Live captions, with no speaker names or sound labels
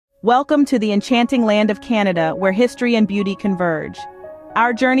Welcome to the enchanting land of Canada, where history and beauty converge.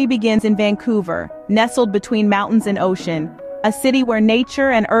 Our journey begins in Vancouver, nestled between mountains and ocean, a city where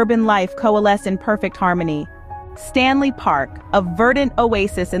nature and urban life coalesce in perfect harmony. Stanley Park, a verdant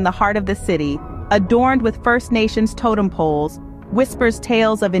oasis in the heart of the city, adorned with First Nations totem poles, whispers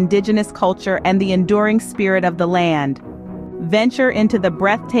tales of Indigenous culture and the enduring spirit of the land. Venture into the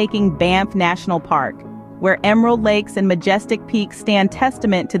breathtaking Banff National Park, where emerald lakes and majestic peaks stand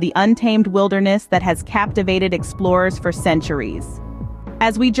testament to the untamed wilderness that has captivated explorers for centuries.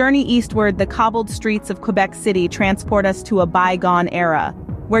 As we journey eastward, the cobbled streets of Quebec City transport us to a bygone era,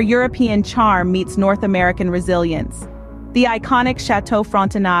 where European charm meets North American resilience. The iconic Chateau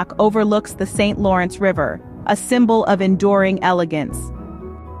Frontenac overlooks the St. Lawrence River, a symbol of enduring elegance.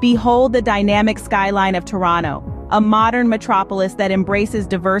 Behold the dynamic skyline of Toronto, a modern metropolis that embraces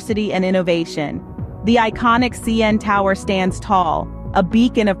diversity and innovation. The iconic CN Tower stands tall, a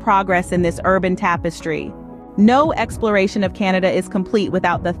beacon of progress in this urban tapestry. No exploration of Canada is complete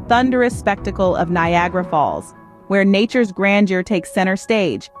without the thunderous spectacle of Niagara Falls, where nature's grandeur takes center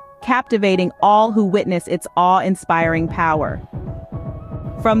stage, captivating all who witness its awe-inspiring power.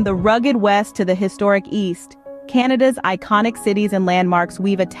 From the rugged west to the historic east, Canada's iconic cities and landmarks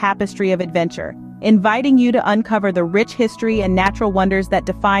weave a tapestry of adventure, inviting you to uncover the rich history and natural wonders that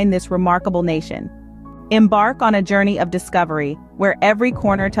define this remarkable nation. Embark on a journey of discovery, where every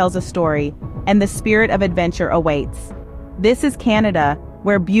corner tells a story, and the spirit of adventure awaits. This is Canada,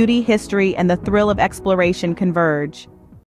 where beauty, history, and the thrill of exploration converge.